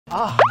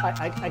Ah,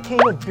 I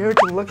can't even bear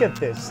to look at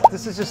this.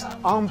 This is just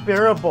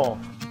unbearable.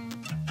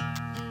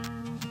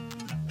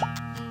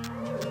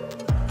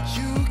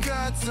 You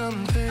got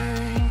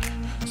something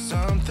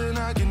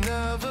I can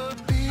never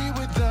be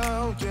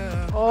without,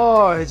 yeah.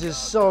 Oh, it's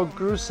just so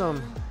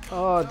gruesome.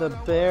 Oh, the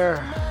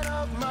bear.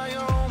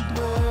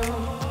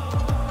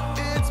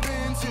 It's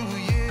been 2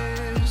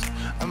 years.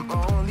 I'm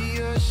only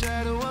a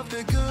shadow of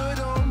the good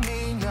on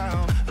me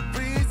now. A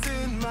breeze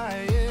in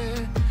my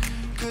ear.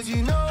 'Cause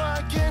you know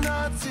I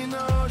cannot say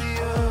no to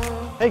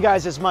you. Hey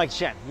guys, it's Mike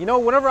Chen. You know,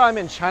 whenever I'm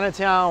in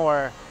Chinatown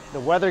or the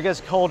weather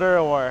gets colder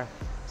or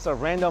it's a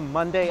random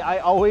Monday, I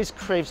always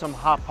crave some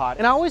hot pot.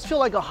 And I always feel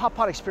like a hot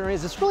pot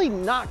experience is really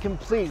not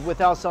complete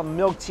without some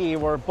milk tea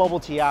or bubble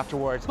tea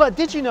afterwards. But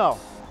did you know,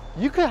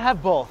 you could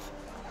have both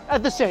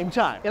at the same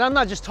time? And I'm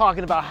not just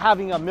talking about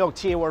having a milk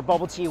tea or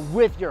bubble tea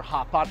with your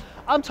hot pot.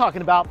 I'm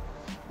talking about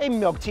a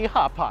milk tea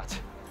hot pot.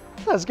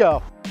 Let's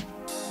go.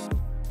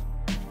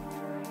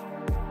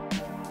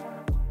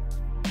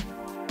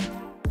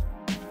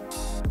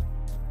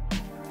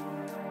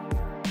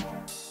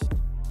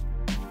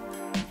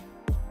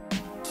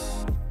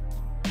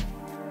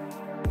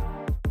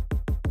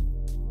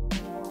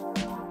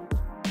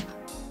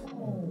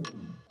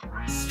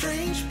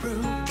 Strange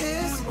brew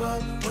is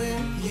what we're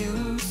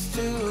used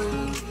to.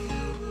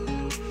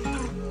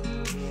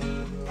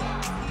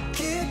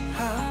 Get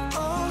high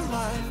on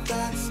life,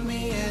 that's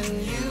me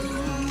and you.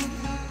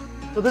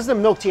 So this is the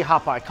milk tea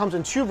hot pot. It comes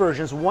in two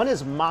versions. One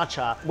is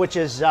matcha, which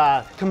is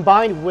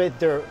combined with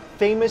their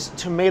famous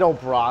tomato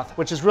broth,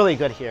 which is really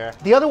good here.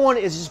 The other one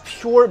is just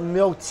pure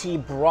milk tea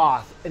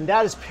broth, and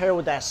that is paired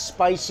with that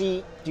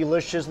spicy,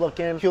 delicious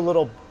looking cute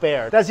little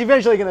bear that's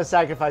eventually gonna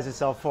sacrifice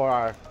itself for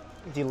our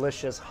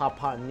delicious hot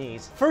pot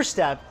needs. First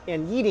step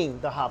in eating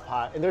the hot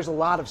pot, and there's a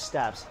lot of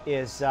steps,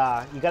 is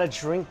you gotta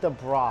drink the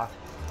broth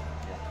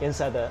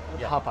inside the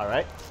hot pot,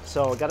 right?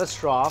 So got a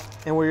straw,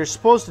 and what you're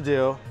supposed to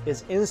do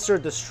is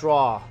insert the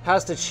straw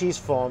past the cheese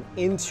foam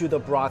into the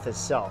broth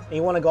itself. And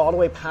you wanna go all the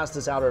way past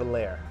this outer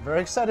layer.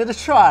 Very excited to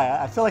try.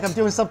 I feel like I'm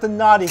doing something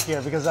naughty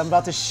here because I'm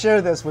about to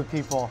share this with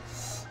people.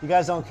 You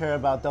guys don't care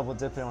about double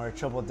dipping or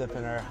triple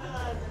dipping or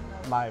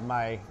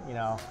my you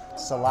know,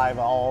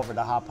 saliva all over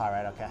the hot pot,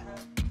 right? Okay.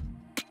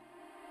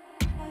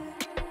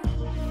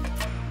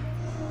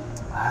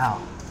 Wow,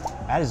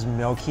 that is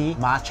milky,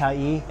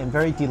 matcha-y, and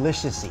very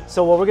delicious-y.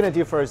 So what we're gonna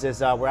do first is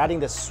we're adding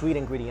the sweet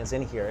ingredients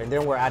in here, and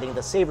then we're adding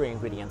the savory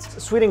ingredients.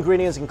 The sweet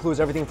ingredients includes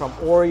everything from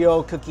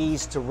Oreo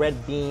cookies to red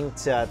bean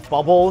to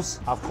bubbles.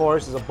 Of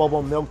course, there's a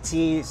bubble milk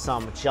tea,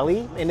 some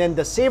jelly. And then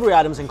the savory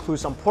items include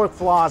some pork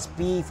floss,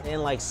 beef,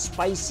 and like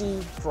spicy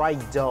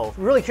fried dough.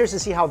 I'm really curious to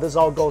see how this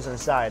all goes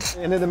inside.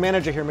 And then the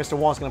manager here, Mr.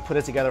 Wong, is gonna put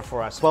it together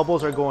for us.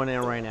 Bubbles are going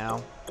in right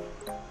now.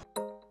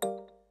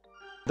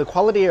 The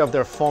quality of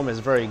their foam is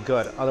very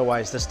good,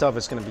 otherwise this stuff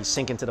is going to be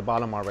sinking to the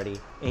bottom already.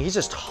 And he's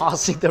just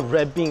tossing the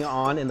red bean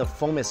on and the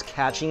foam is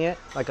catching it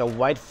like a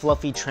white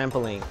fluffy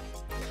trampoline.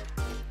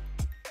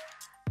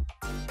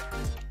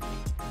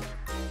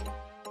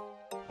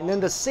 And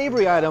then the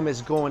savory item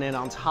is going in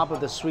on top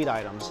of the sweet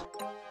items.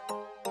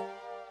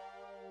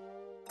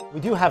 We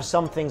do have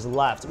some things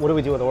left. What do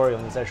we do with Oreo?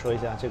 你再说一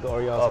下这个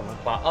Oreo 怎么？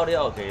把奥利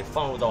奥给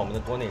放入到我们的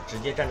锅内，直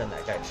接蘸着奶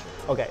盖吃。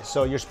Okay,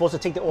 so you're supposed to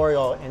take the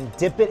Oreo and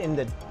dip it in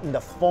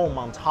the foam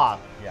on top,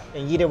 Yeah.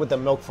 and eat it with the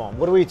milk foam.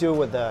 What do we do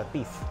with the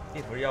beef?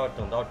 beef 要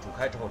等到煮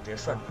开之后直接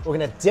涮。We're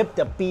gonna dip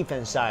the beef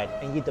inside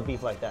and eat the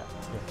beef like that.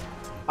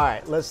 All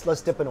right,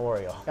 let's dip an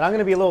Oreo. And I'm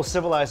gonna be a little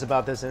civilized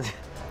about this and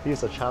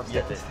use a chopstick.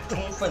 也对，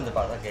充分的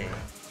把它给。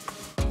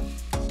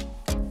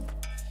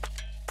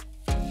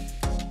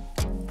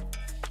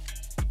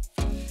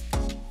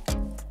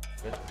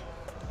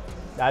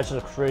That's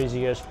the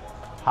craziest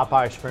hot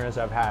pot experience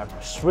I've had.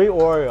 Sweet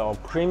Oreo,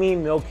 creamy,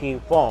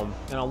 milky foam,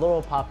 and a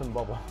little pop and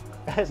bubble.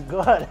 That's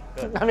good.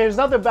 I mean, there's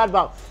nothing bad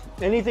about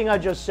anything I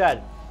just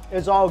said.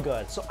 It's all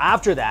good. So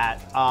after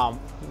that,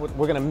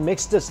 we're gonna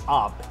mix this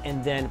up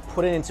and then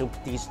put it into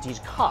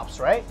these cups,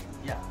 right?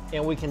 Yeah.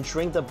 And we can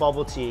drink the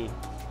bubble tea,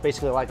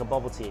 basically like a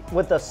bubble tea,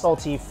 with the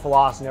salty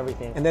floss and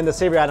everything. And then the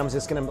savory items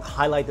is gonna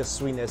highlight the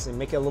sweetness and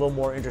make it a little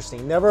more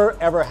interesting. Never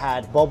ever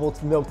had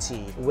bubbled milk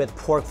tea with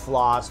pork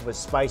floss, with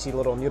spicy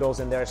little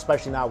noodles in there,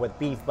 especially not with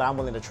beef, but I'm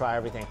willing to try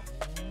everything.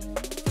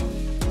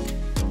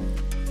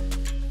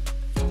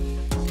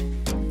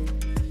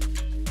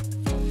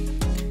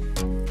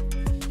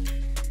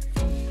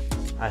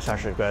 That's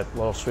actually good. A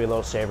little sweet, a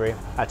little savory.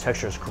 That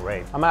texture is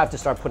great. I'm gonna have to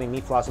start putting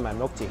meat floss in my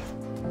milk tea.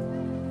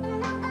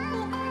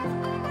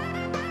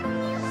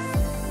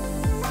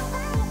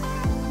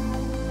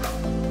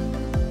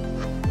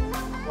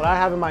 What I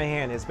have in my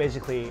hand is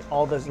basically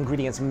all those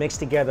ingredients mixed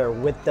together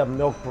with the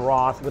milk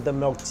broth, with the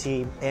milk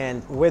tea,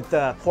 and with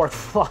the pork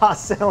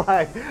floss and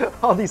like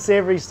all these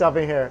savory stuff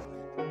in here.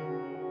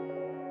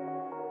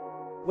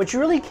 But you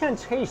really can't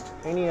taste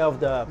any of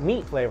the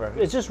meat flavor.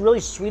 It's just really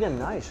sweet and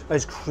nice.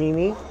 It's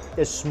creamy,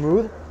 it's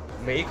smooth,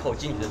 每一口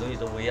进去的东西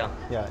都不一样。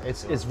 Yeah,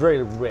 it's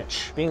very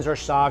rich. Beans are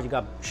soft, you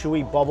got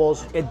chewy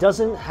bubbles. It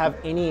doesn't have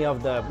any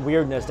of the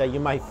weirdness that you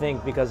might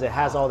think because it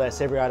has all that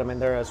savory item in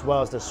there as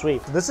well as the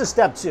sweet. So this is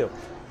step 2.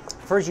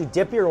 First you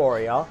dip your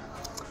Oreo,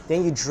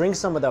 then you drink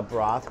some of the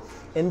broth,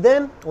 and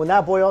then when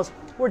that boils,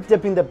 we're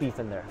dipping the beef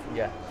in there.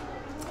 Yeah.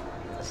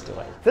 Let's do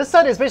it. This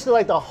side is basically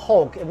like the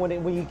Hulk, and when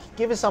you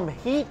give it some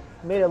heat,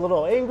 made it a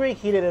little angry,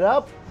 heated it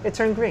up, it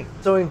turned green.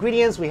 So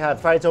ingredients, we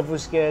have fried tofu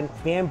skin,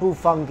 bamboo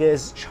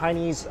fungus,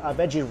 Chinese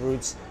veggie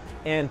roots,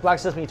 and black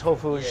sesame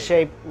tofu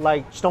shaped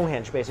like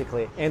Stonehenge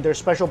basically, and their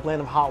special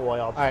blend of hot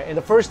oil. All right, and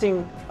the first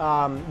thing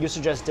you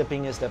suggest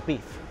dipping is the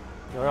beef.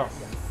 Your own.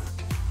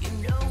 You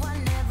know I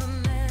never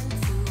meant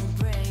to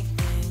break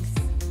things.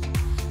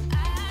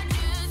 I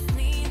just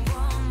need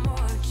one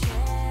more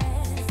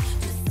chance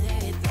to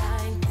say it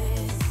like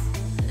this.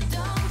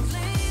 Don't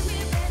blame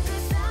me,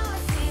 because now I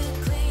see it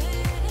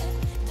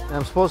clear. And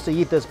I'm supposed to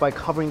eat this by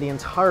covering the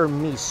entire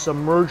meat,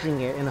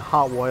 submerging it in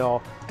hot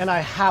oil, and I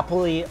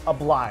happily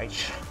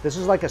oblige. This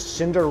is like a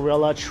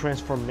Cinderella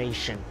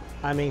transformation.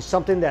 I mean,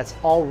 something that's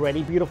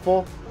already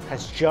beautiful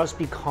has just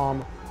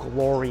become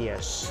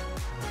glorious.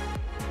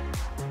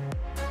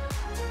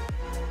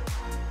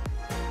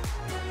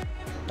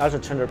 That's a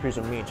tender piece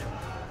of meat.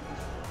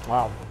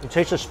 Wow. You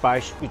taste the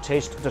spice, you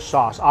taste the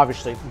sauce,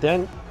 obviously.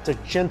 Then the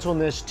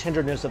gentleness,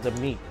 tenderness of the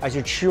meat. As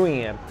you're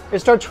chewing it, it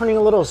starts turning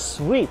a little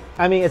sweet.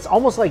 I mean, it's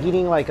almost like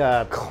eating like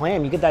a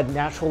clam. You get that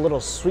natural little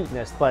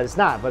sweetness, but it's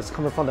not, but it's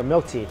coming from the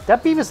milk tea.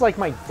 That beef is like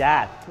my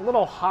dad. A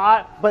little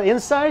hot, but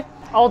inside,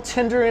 all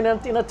tender and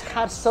a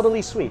tad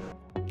subtly sweet.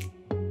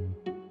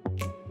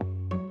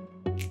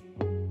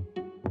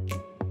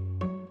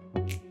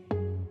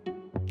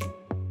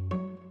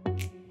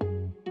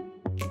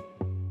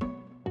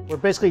 We're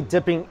basically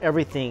dipping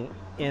everything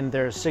in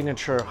their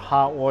signature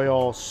hot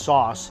oil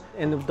sauce.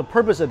 And the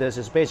purpose of this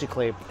is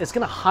basically, it's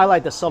gonna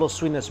highlight the subtle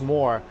sweetness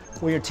more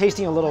when you're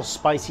tasting a little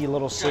spicy, a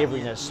little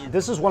savoriness.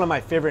 This is one of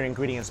my favorite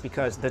ingredients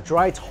because the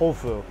dry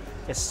tofu,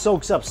 it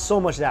soaks up so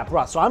much of that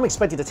broth. So I'm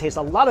expecting to taste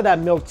a lot of that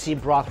milk tea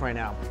broth right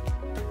now.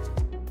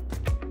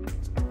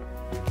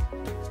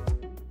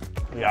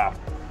 Yeah,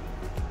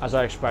 as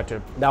I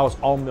expected, that was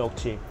all milk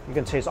tea. You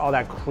can taste all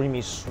that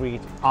creamy,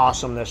 sweet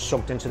awesomeness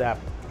soaked into that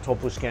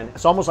tofu skin.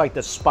 It's almost like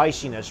the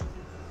spiciness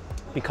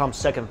becomes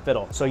second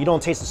fiddle. So you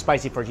don't taste the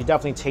spicy first, you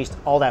definitely taste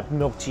all that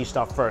milk tea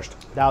stuff first.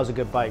 That was a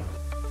good bite.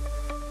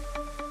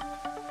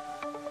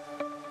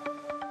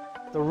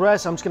 The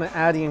rest, I'm just gonna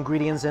add the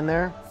ingredients in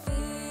there.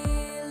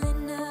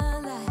 Feeling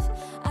alive.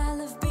 I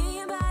love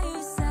being by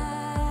your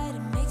side.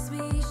 It makes me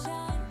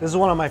shine. This is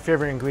one of my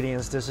favorite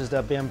ingredients. This is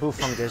the bamboo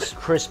fungus,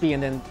 crispy,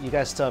 and then you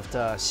guys stuffed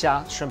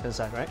xia shrimp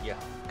inside, right? Yeah.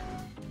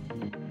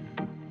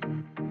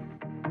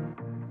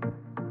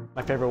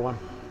 My favorite one.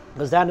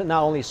 Because that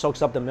not only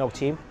soaks up the milk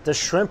tea, the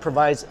shrimp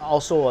provides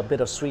also a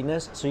bit of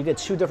sweetness. So you get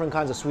 2 different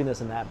kinds of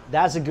sweetness in that.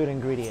 That's a good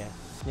ingredient.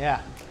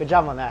 Yeah, good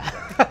job on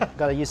that.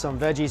 Gotta use some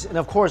veggies. And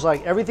of course,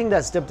 like everything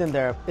that's dipped in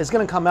there is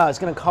gonna come out. It's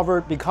gonna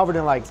be covered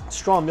in like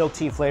strong milk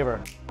tea flavor.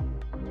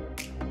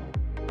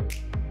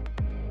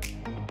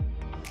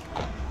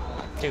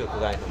 这个口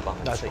感也很棒。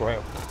 That's great.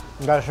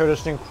 You guys hear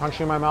this thing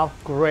crunching in my mouth?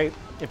 Great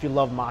if you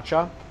love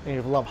matcha and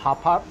you love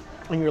hot pot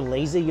and you're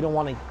lazy, you don't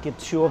want to get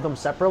 2 of them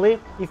separately.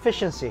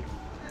 Efficiency.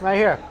 Right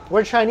here.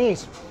 We're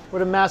Chinese. We're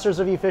the masters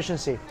of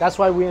efficiency. That's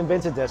why we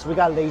invented this. We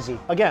got lazy.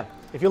 Again,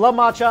 if you love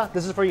matcha,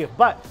 this is for you.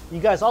 But you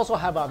guys also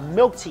have a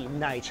milk tea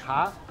奶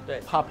茶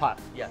hot pot.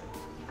 Yeah.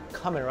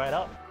 Coming right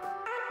up.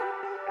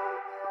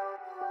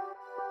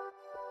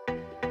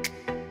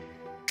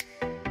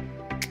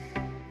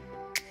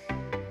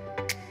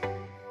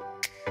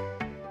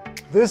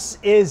 This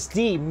is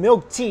the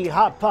milk tea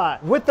hot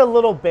pot with the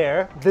little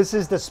bear. This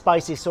is the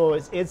spicy, so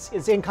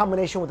it's in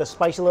combination with the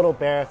spicy little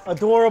bear.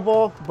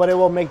 Adorable, but it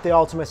will make the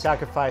ultimate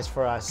sacrifice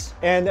for us.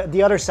 And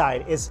the other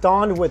side is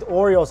donned with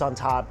Oreos on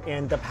top,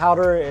 and the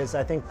powder is,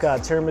 I think,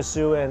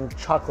 tiramisu and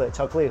chocolate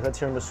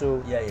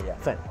tiramisu. Yeah.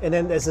 Fin. And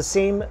then there's the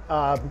same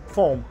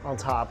foam on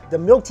top. The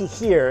milk tea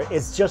here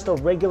is just a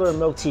regular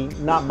milk tea,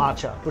 not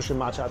matcha. 不是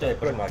matcha. 对，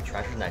不是嘛，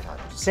全是奶茶。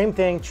 Same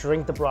thing,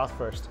 drink the broth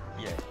first.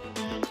 Yeah.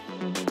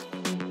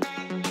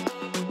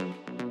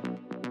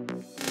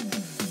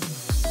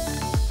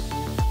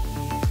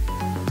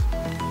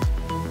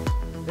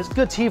 It's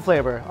good tea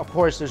flavor. Of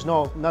course, there's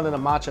none of the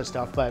matcha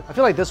stuff, but I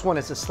feel like this one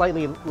is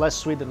slightly less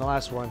sweet than the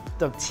last one.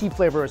 The tea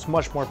flavor is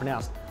much more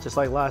pronounced. Just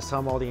like last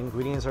time, all the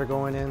ingredients are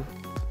going in.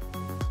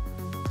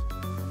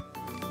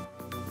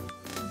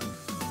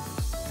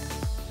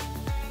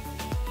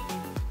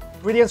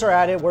 Ingredients are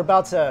added. We're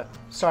about to,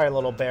 sorry,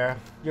 little bear.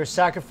 Your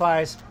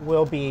sacrifice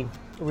will be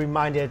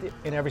reminded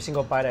in every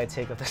single bite I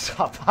take of this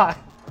hot pot.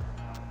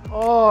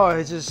 Oh,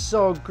 it's just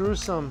so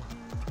gruesome.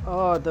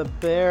 Oh, the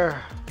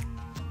bear.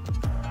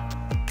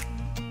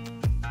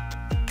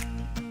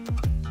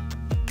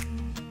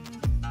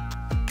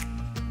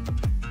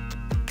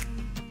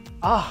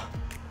 Ah,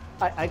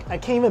 I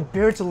can't even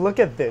bear to look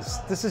at this.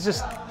 This is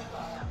just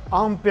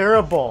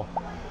unbearable.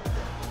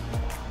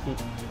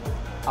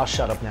 I'll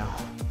shut up now.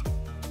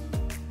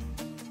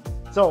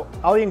 So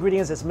all the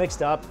ingredients is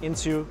mixed up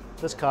into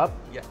this cup.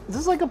 Yeah. This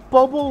is like a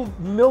bubble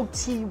milk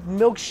tea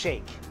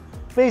milkshake,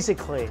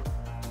 basically.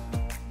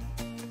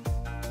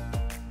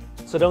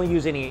 So don't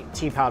use any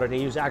tea powder, they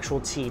use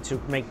actual tea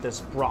to make this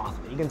broth.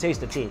 You can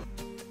taste the tea.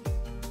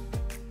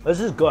 This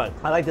is good.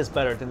 I like this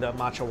better than the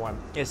matcha one.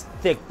 It's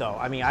thick though.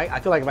 I mean, I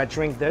feel like if I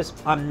drink this,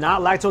 I'm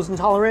not lactose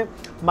intolerant,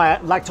 my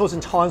lactose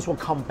intolerance will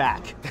come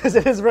back because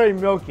it is very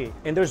milky.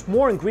 And there's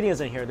more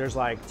ingredients in here. There's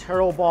like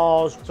taro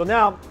balls. So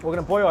now we're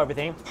gonna boil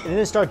everything and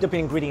then start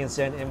dipping ingredients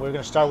in, and we're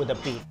gonna start with the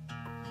beef.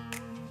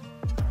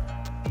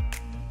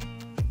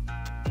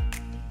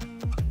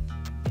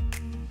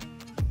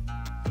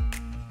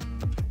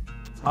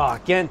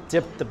 Again,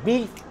 dip the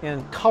beef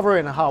and cover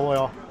it in hot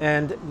oil.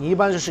 And 你一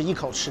般就是一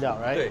口吃掉,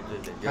 right? 对对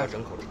对，比较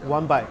整口的。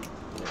 One bite.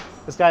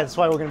 This guy, that's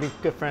why we're gonna be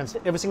good friends.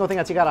 Every single thing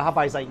I take out of hot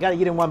bite, he's like, you gotta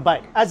eat in one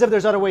bite. As if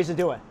there's other ways to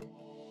do it.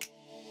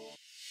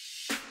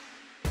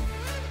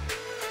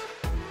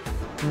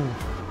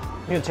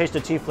 You can taste the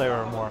tea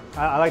flavor more.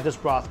 I like this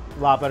broth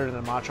a lot better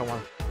than the matcha one.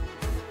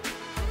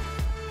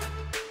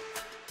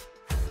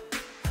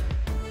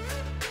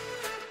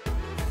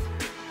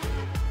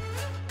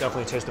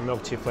 Definitely taste the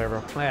milk tea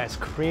flavor. Yeah, it's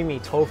creamy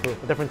tofu,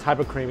 a different type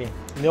of creamy,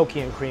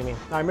 milky and creamy.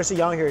 Now, Mr.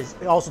 Yang here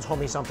he also told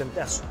me something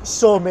that's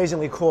so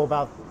amazingly cool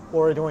about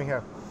what we're doing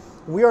here.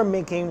 We are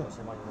making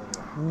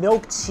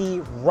milk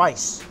tea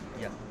rice.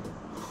 Yeah.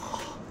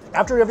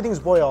 After everything's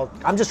boiled,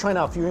 I'm just trying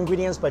out a few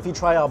ingredients, but if you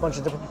try out a bunch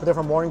of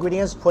different more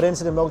ingredients, put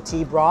into the milk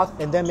tea broth,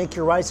 and then make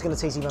your rice, it's gonna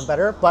taste even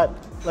better. But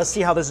let's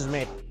see how this is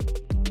made.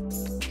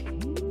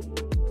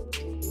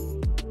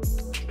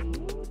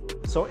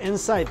 So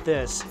inside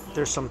this,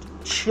 there's some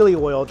chili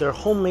oil, they're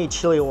homemade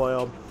chili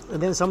oil,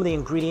 and then some of the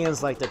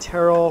ingredients like the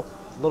taro,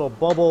 little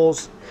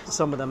bubbles,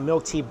 some of the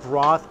milk tea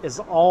broth is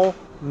all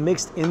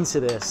mixed into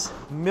this.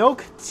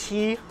 Milk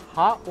tea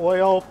hot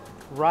oil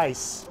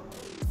rice.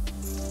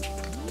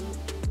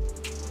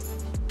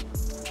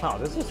 Wow,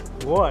 this is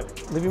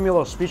good. Leaving me a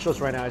little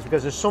speechless right now is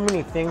because there's so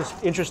many things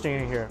interesting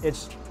in here.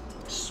 It's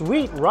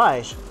sweet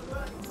rice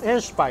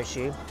and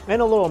spicy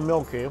and a little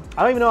milky.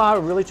 I don't even know how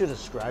really to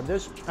describe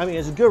this. I mean,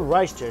 it's a good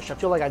rice dish. I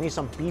feel like I need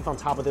some beef on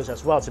top of this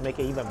as well to make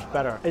it even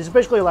better. It's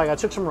basically like I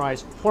took some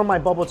rice, poured my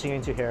bubble tea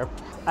into here,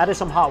 added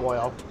some hot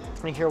oil,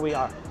 and here we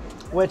are.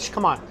 Which,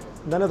 come on,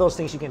 none of those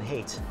things you can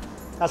hate.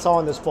 That's all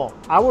in this bowl.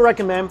 I would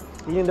recommend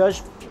eating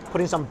this,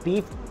 putting some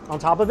beef on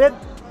top of it,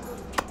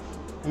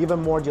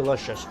 even more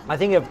delicious. I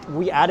think if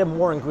we added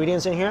more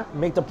ingredients in here,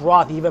 make the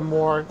broth even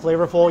more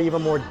flavorful,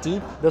 even more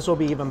deep, this will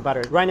be even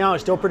better. Right now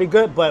it's still pretty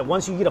good, but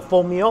once you eat a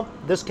full meal,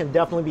 this can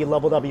definitely be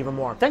leveled up even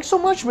more. Thanks so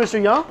much, Mr.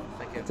 Yang.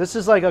 Thank you. This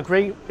is like a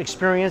great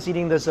experience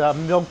eating this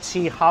milk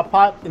tea hot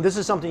pot. And this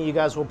is something you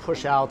guys will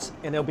push out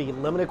and it'll be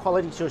limited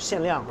quality to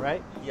限量,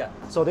 right? Yeah.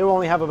 So they will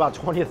only have about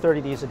 20 to 30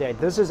 of these a day.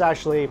 This is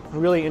actually a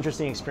really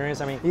interesting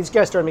experience. I mean, these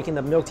guys started making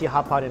the milk tea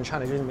hot pot in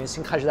China, 就是你们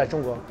先开始在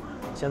中国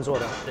先做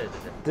的。对对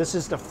对。 This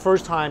is the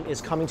first time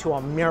it's coming to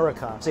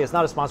America. See, it's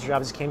not a sponsorship. I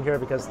just came here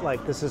because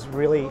like this is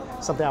really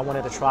something I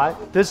wanted to try.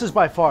 This is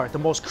by far the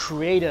most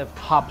creative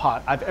hot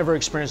pot I've ever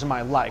experienced in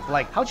my life.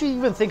 Like, how'd you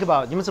even think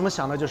about? 你们怎么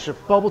想的就是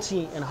bubble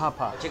tea and hot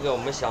pot? 这个我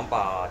们想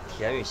把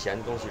甜与咸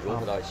的东西融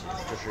合到一起，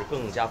就是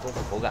更加丰富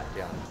口感这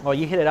样的。 Well,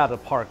 you hit it out of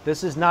the park.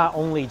 This is not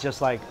only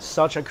just like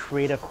such a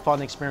creative,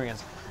 fun experience.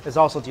 It's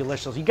also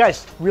delicious. You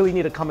guys really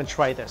need to come and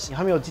try this.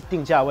 还没有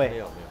定价位。没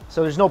有。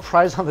 So there's no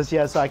price on this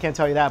yet, so I can't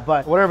tell you that.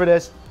 But whatever it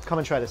is, come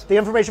and try this. The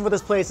information for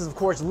this place is, of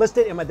course,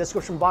 listed in my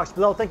description box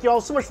below. Thank you all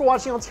so much for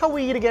watching. Until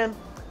we eat again.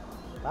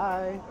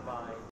 Bye. Bye.